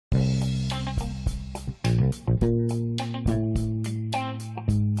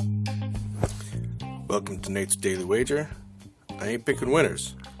Welcome to Nate's Daily Wager. I ain't picking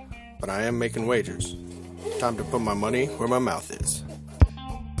winners, but I am making wagers. Time to put my money where my mouth is.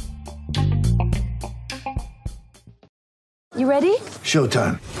 You ready?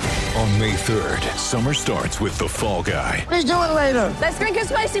 Showtime. On May 3rd, summer starts with The Fall Guy. Let's do it later. Let's drink a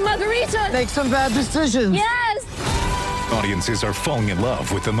spicy margarita. Make some bad decisions. Yes! Audiences are falling in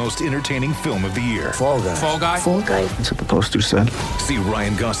love with the most entertaining film of the year. Fall Guy. Fall Guy? Fall guy. That's what the poster said. See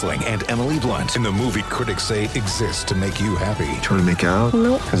Ryan Gosling and Emily Blunt in the movie critics say exists to make you happy. Trying to make it out?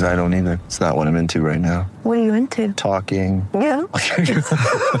 Nope. Because I don't either. It's not what I'm into right now. What are you into? Talking. Yeah.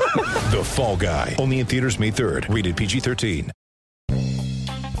 The Fall Guy. Only in theaters May 3rd. Rated PG-13.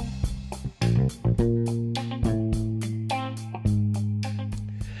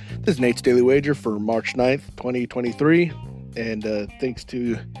 This is Nate's Daily Wager for March 9th, 2023. And thanks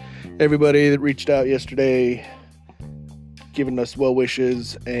to everybody that reached out yesterday, giving us well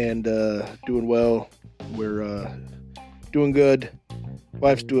wishes and doing well. We're doing good.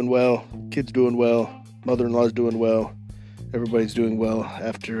 Wife's doing well. Kids doing well. Mother-in-law's doing well. Everybody's doing well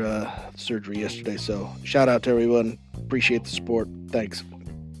after surgery yesterday. So shout out to everyone. Appreciate the support. Thanks.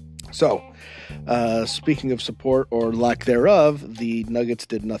 So, speaking of support or lack thereof, the Nuggets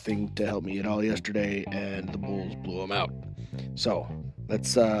did nothing to help me at all yesterday, and the Bulls blew them out. So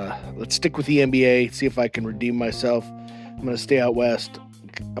let's stick with the NBA, see if I can redeem myself. I'm going to stay out west.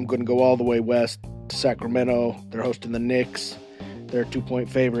 I'm going to go all the way west to Sacramento. They're hosting the Knicks. They're a 2-point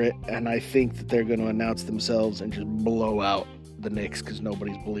favorite, and I think that they're going to announce themselves and just blow out the Knicks because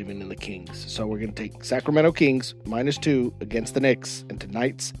nobody's believing in the Kings. So we're going to take Sacramento Kings -2 against the Knicks in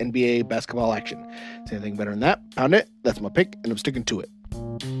tonight's NBA basketball action. Is anything better than that? Pound it. That's my pick, and I'm sticking to it.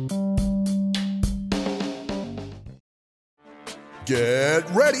 Get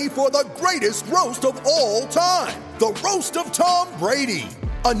ready for the greatest roast of all time, the Roast of Tom Brady,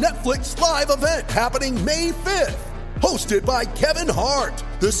 a Netflix live event happening May 5th. Hosted by Kevin Hart,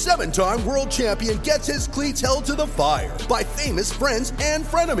 the 7-time world champion gets his cleats held to the fire by famous friends and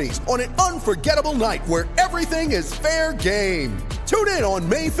frenemies on an unforgettable night where everything is fair game. Tune in on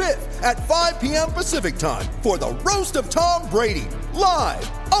May 5th at 5 p.m. Pacific time for the Roast of Tom Brady, live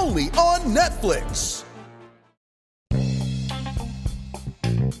only on Netflix.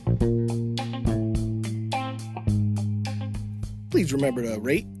 Please remember to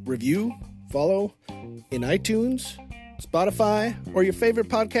rate, review, follow in iTunes, Spotify, or your favorite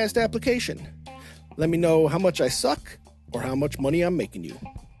podcast application. Let me know how much I suck or how much money I'm making you.